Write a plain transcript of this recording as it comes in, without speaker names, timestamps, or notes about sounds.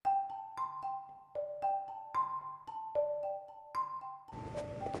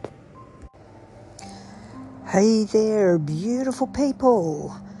Hey there, beautiful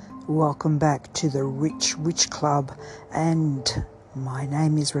people. Welcome back to the Rich Witch Club, and my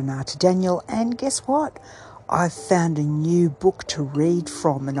name is Renata Daniel, and guess what? I've found a new book to read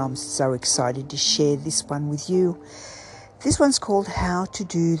from, and I'm so excited to share this one with you. This one's called How to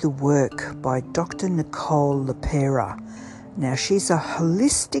Do the Work by Dr. Nicole LePera. Now, she's a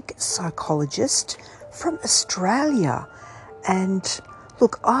holistic psychologist from Australia, and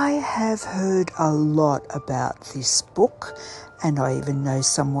look, I have heard a lot about this book, and I even know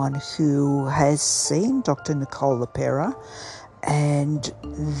someone who has seen Dr. Nicole LePera, and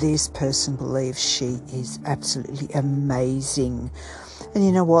this person believes she is absolutely amazing. And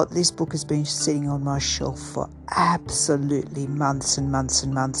you know what? This book has been sitting on my shelf for absolutely months and months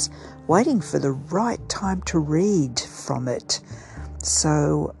and months, waiting for the right time to read from it.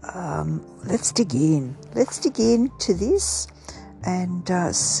 So let's dig in. Let's dig into this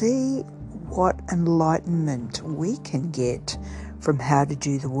and see what enlightenment we can get from how to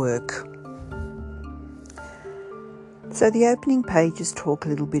do the work. So the opening pages talk a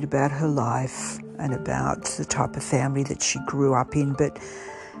little bit about her life and about the type of family that she grew up in, but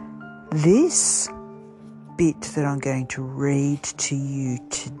this bit that I'm going to read to you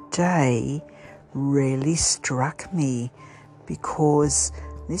today really struck me, because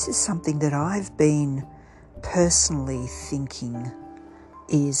this is something that I've been personally thinking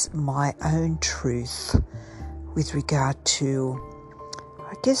is my own truth with regard to,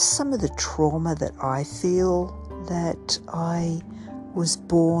 I guess, some of the trauma that I feel that I was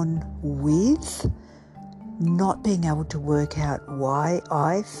born with, not being able to work out why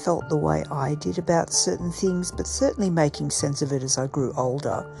I felt the way I did about certain things, but certainly making sense of it as I grew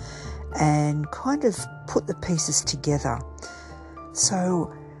older and kind of put the pieces together.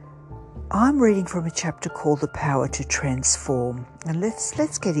 So I'm reading from a chapter called The Power to Transform, and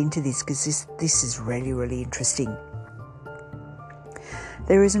let's get into this, because this is really, really interesting.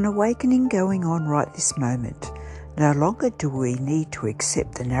 There is an awakening going on right this moment. No longer do we need to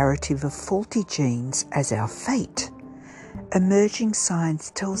accept the narrative of faulty genes as our fate. Emerging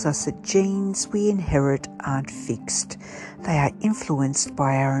science tells us that genes we inherit aren't fixed. They are influenced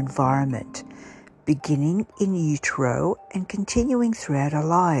by our environment, beginning in utero and continuing throughout our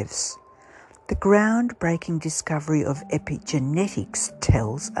lives. The groundbreaking discovery of epigenetics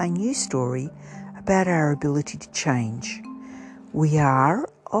tells a new story about our ability to change. We are,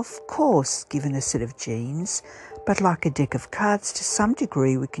 of course, given a set of genes, but like a deck of cards, to some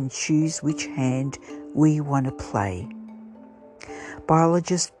degree we can choose which hand we want to play.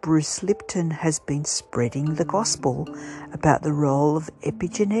 Biologist Bruce Lipton has been spreading the gospel about the role of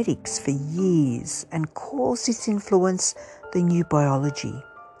epigenetics for years and calls this influence the new biology.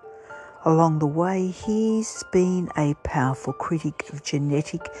 Along the way, he's been a powerful critic of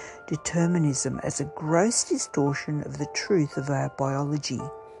genetic determinism as a gross distortion of the truth of our biology.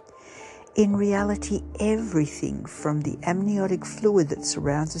 In reality, everything from the amniotic fluid that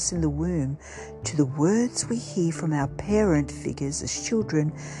surrounds us in the womb, to the words we hear from our parent figures as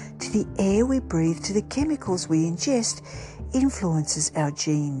children, to the air we breathe, to the chemicals we ingest, influences our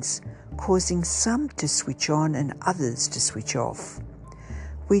genes, causing some to switch on and others to switch off.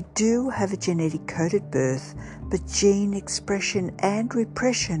 We do have a genetic code at birth, but gene expression and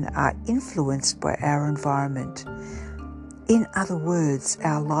repression are influenced by our environment. In other words,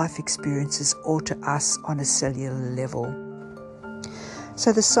 our life experiences alter us on a cellular level.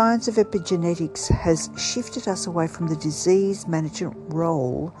 So the science of epigenetics has shifted us away from the disease management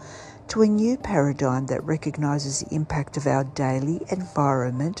role to a new paradigm that recognises the impact of our daily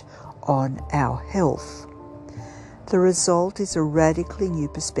environment on our health. The result is a radically new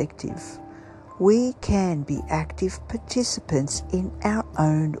perspective. We can be active participants in our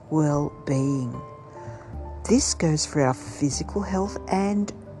own well-being. This goes for our physical health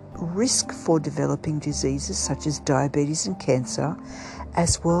and risk for developing diseases such as diabetes and cancer,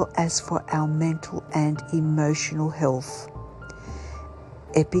 as well as for our mental and emotional health.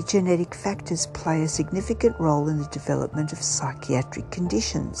 Epigenetic factors play a significant role in the development of psychiatric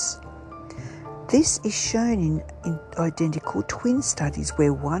conditions. This is shown in identical twin studies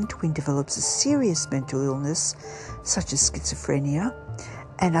where one twin develops a serious mental illness, such as schizophrenia,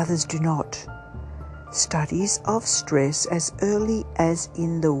 and others do not. Studies of stress as early as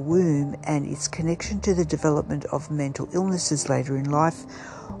in the womb and its connection to the development of mental illnesses later in life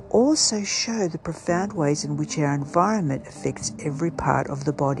also show the profound ways in which our environment affects every part of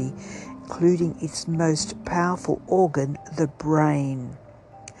the body, including its most powerful organ, the brain.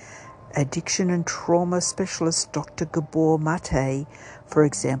 Addiction and trauma specialist Dr. Gabor Mate, for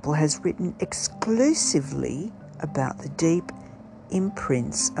example, has written exclusively about the deep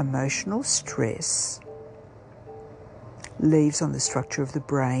imprints emotional stress leaves on the structure of the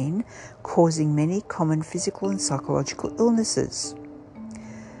brain, causing many common physical and psychological illnesses.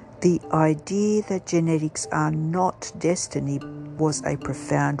 The idea that genetics are not destiny was a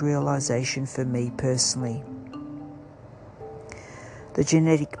profound realization for me personally. The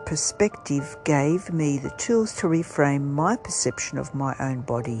genetic perspective gave me the tools to reframe my perception of my own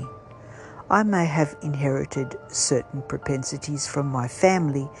body. I may have inherited certain propensities from my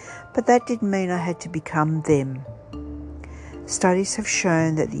family, but that didn't mean I had to become them. Studies have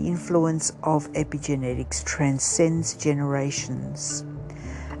shown that the influence of epigenetics transcends generations.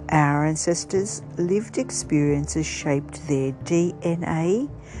 Our ancestors' lived experiences shaped their DNA,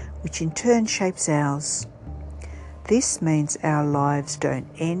 which in turn shapes ours. This means our lives don't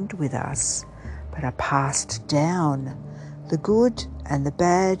end with us, but are passed down, the good and the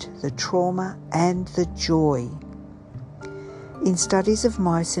bad, the trauma and the joy. In studies of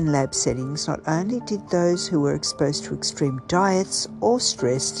mice in lab settings, not only did those who were exposed to extreme diets or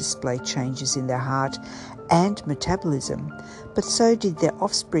stress display changes in their heart and metabolism, but so did their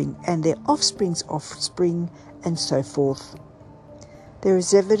offspring and their offspring's offspring, and so forth. There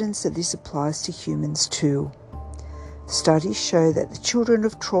is evidence that this applies to humans too. Studies show that the children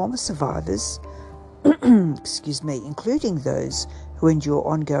of trauma survivors, including those who endure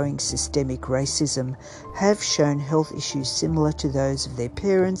ongoing systemic racism, have shown health issues similar to those of their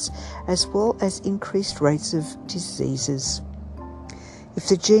parents, as well as increased rates of diseases. If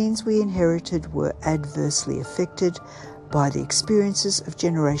the genes we inherited were adversely affected by the experiences of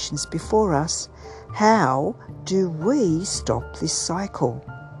generations before us, how do we stop this cycle?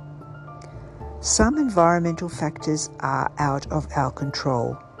 Some environmental factors are out of our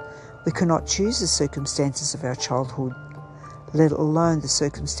control. We cannot choose the circumstances of our childhood, let alone the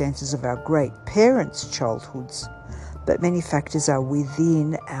circumstances of our great parents' childhoods, but many factors are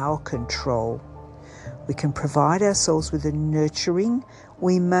within our control. We can provide ourselves with the nurturing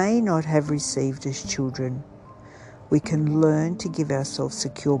we may not have received as children. We can learn to give ourselves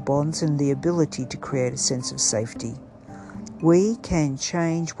secure bonds and the ability to create a sense of safety. We can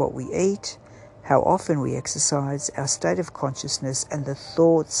change what we eat, how often we exercise, our state of consciousness, and the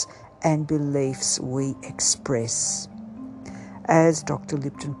thoughts and beliefs we express. As Dr.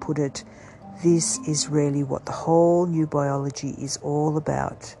 Lipton put it, this is really what the whole new biology is all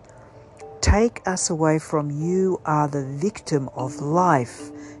about. Take us away from "you are the victim of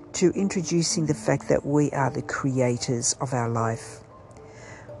life" to introducing the fact that we are the creators of our life.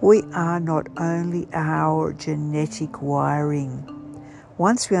 We are not only our genetic wiring.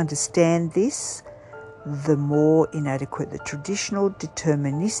 Once we understand this, the more inadequate the traditional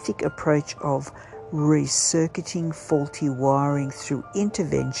deterministic approach of recircuiting faulty wiring through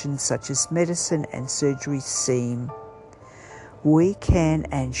interventions such as medicine and surgery seem. We can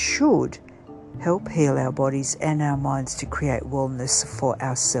and should help heal our bodies and our minds to create wellness for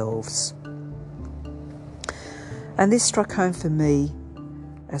ourselves. And this struck home for me,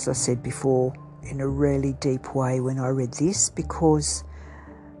 as I said before, in a really deep way when I read this, because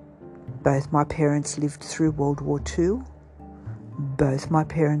both my parents lived through World War II. Both my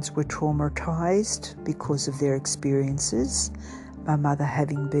parents were traumatized because of their experiences, my mother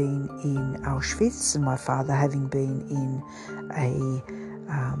having been in Auschwitz and my father having been in a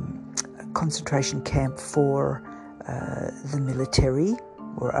concentration camp for the military,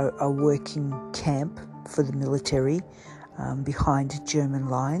 or a working camp for the military behind German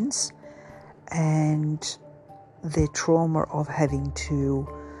lines, and their trauma of having to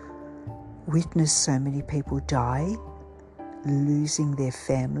witness so many people die, losing their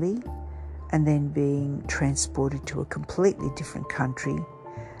family, and then being transported to a completely different country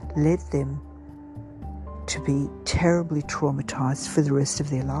led them to be terribly traumatized for the rest of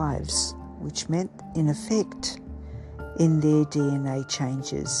their lives, which meant, in effect, in their DNA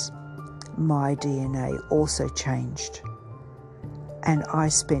changes, my DNA also changed. And I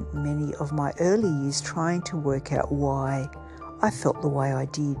spent many of my early years trying to work out why I felt the way I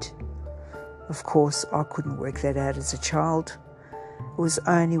did. Of course, I couldn't work that out as a child. It was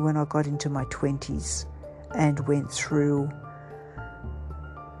only when I got into my 20s and went through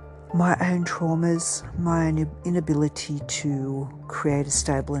my own traumas, my own inability to create a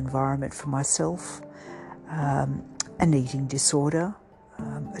stable environment for myself, an eating disorder,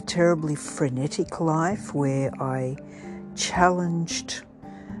 a terribly frenetic life where I challenged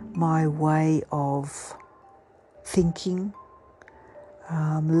my way of thinking,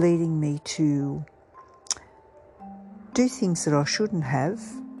 leading me to do things that I shouldn't have,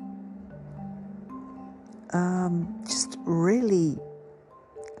 just really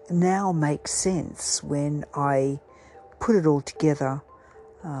now makes sense when I put it all together.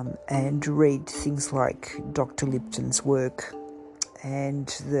 and read things like Dr. Lipton's work and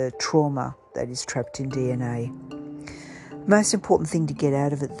the trauma that is trapped in DNA. Most important thing to get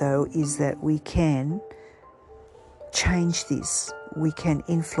out of it, though, is that we can change this. We can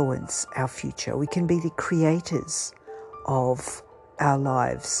influence our future. We can be the creators of our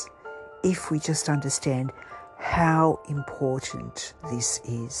lives if we just understand how important this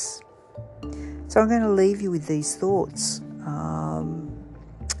is. So I'm going to leave you with these thoughts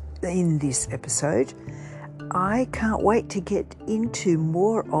in this episode. I can't wait to get into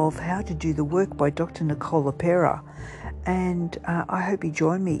more of How to Do the Work by Dr. Nicole LePera. And I hope you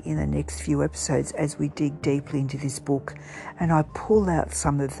join me in the next few episodes as we dig deeply into this book and I pull out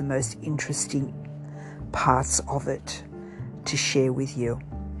some of the most interesting parts of it to share with you.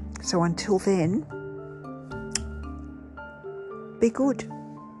 So until then, be good.